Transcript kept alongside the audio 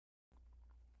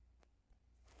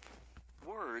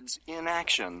Words in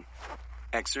action.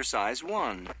 Exercise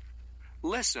 1.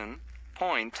 Listen,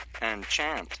 point, and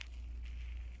chant.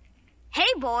 Hey,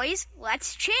 boys,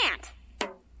 let's chant.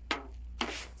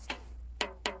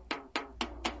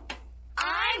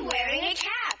 I'm wearing a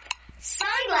cap,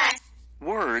 sunglasses.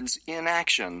 Words in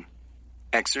action.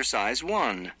 Exercise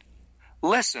 1.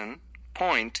 Listen,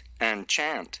 point, and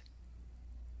chant.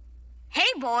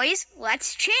 Hey, boys,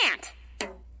 let's chant.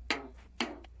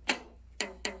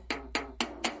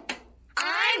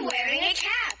 I'm wearing a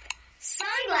cap,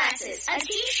 sunglasses, a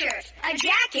t-shirt, a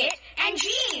jacket, and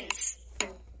jeans.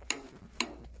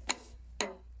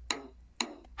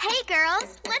 Hey,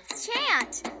 girls, let's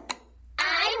chant.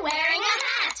 I'm wearing a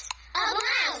hat, a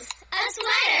blouse, a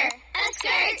sweater, a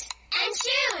skirt, and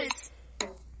shoes.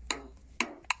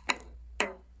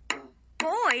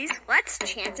 Boys, let's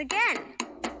chant again.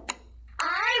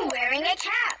 I'm wearing a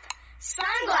cap,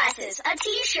 sunglasses, a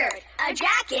t-shirt, a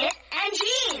jacket, and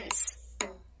jeans.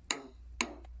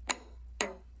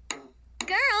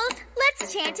 Girls,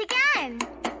 let's chant again.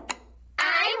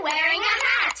 I'm wearing a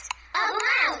hat, a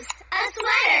blouse, a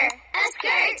sweater, a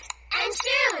skirt, and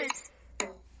shoes.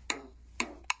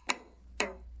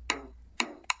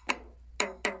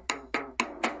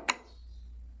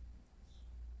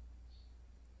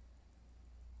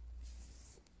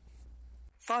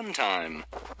 Fun time.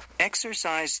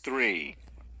 Exercise 3.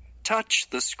 Touch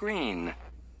the screen.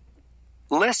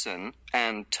 Listen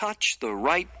and touch the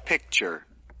right picture.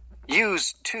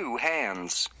 Use 2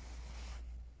 hands.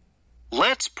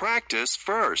 Let's practice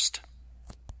first.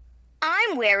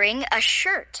 I'm wearing a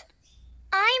shirt.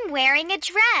 I'm wearing a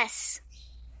dress,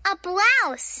 a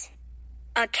blouse,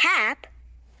 a cap,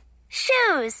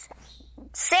 shoes,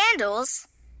 sandals,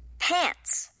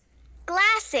 pants,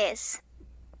 glasses.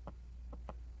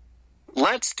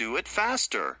 Let's do it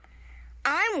faster.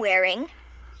 I'm wearing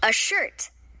a shirt,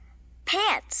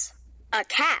 pants, a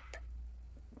cap.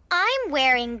 I'm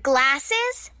wearing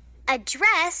glasses, a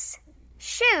dress,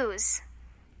 shoes.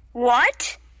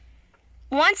 What?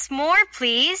 Once more,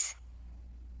 please.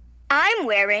 I'm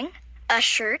wearing a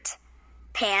shirt,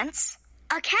 pants,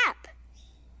 a cap.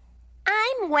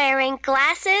 I'm wearing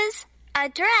glasses, a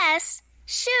dress,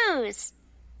 shoes.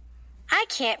 I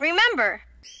can't remember.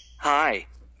 Hi,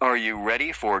 are you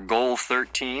ready for Goal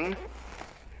 13?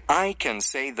 I can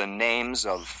say the names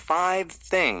of 5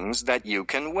 things that you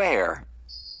can wear.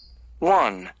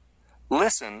 1.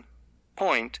 Listen,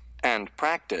 point, and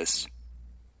practice.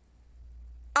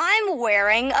 I'm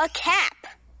wearing a cap.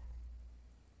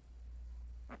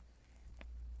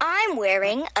 I'm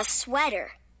wearing a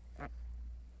sweater.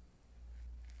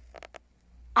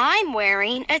 I'm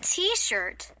wearing a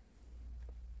t-shirt.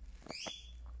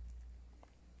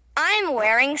 I'm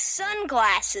wearing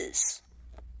sunglasses.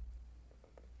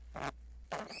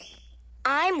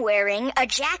 I'm wearing a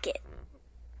jacket.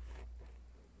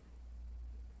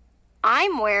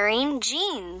 I'm wearing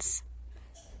jeans.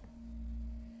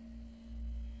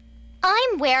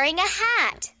 I'm wearing a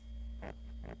hat.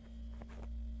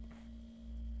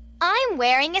 I'm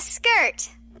wearing a skirt.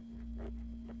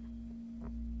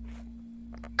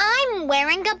 I'm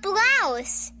wearing a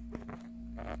blouse.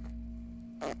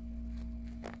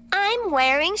 I'm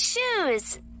wearing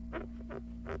shoes.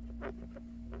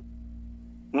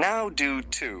 Now do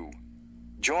 2.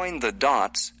 Join the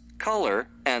dots, color,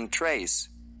 and trace.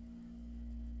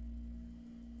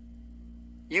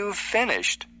 You've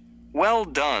finished. Well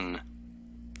done.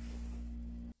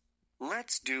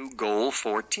 Let's do Goal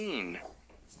 14.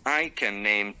 I can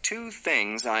name 2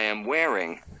 things I am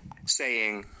wearing,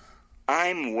 saying,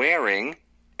 I'm wearing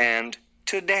and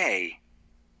today.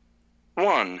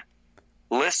 1.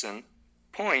 Listen,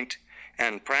 point,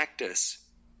 and practice.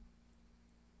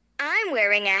 I'm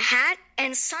wearing a hat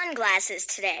and sunglasses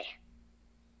today.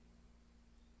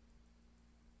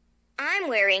 I'm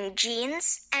wearing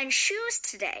jeans and shoes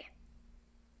today.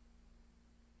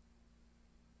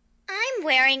 I'm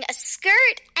wearing a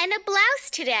skirt and a blouse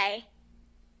today.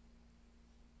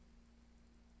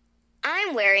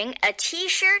 I'm wearing a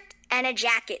t-shirt and a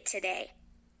jacket today.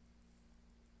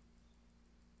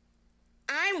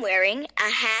 I'm wearing a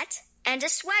hat and a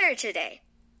sweater today.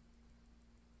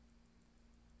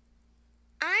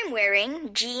 I'm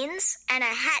wearing jeans and a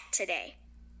hat today.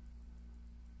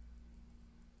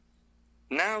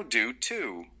 Now do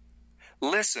 2.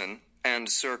 Listen and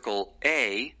circle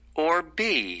A or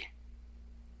B.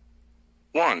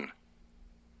 1.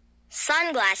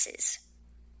 Sunglasses.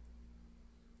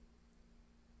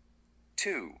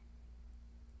 2.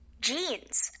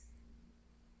 Jeans.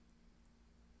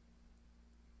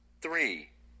 3.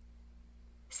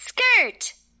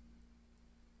 Skirt.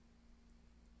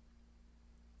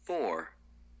 4.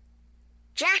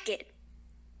 jacket.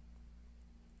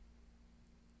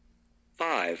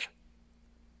 5,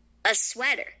 A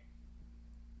sweater.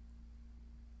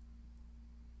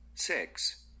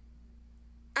 6,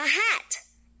 A hat.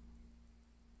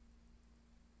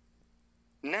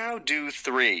 Now do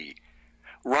 3.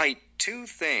 Write 2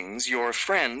 things your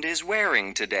friend is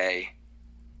wearing today.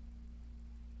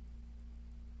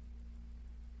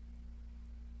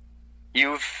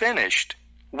 You've finished.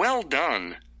 Well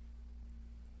done.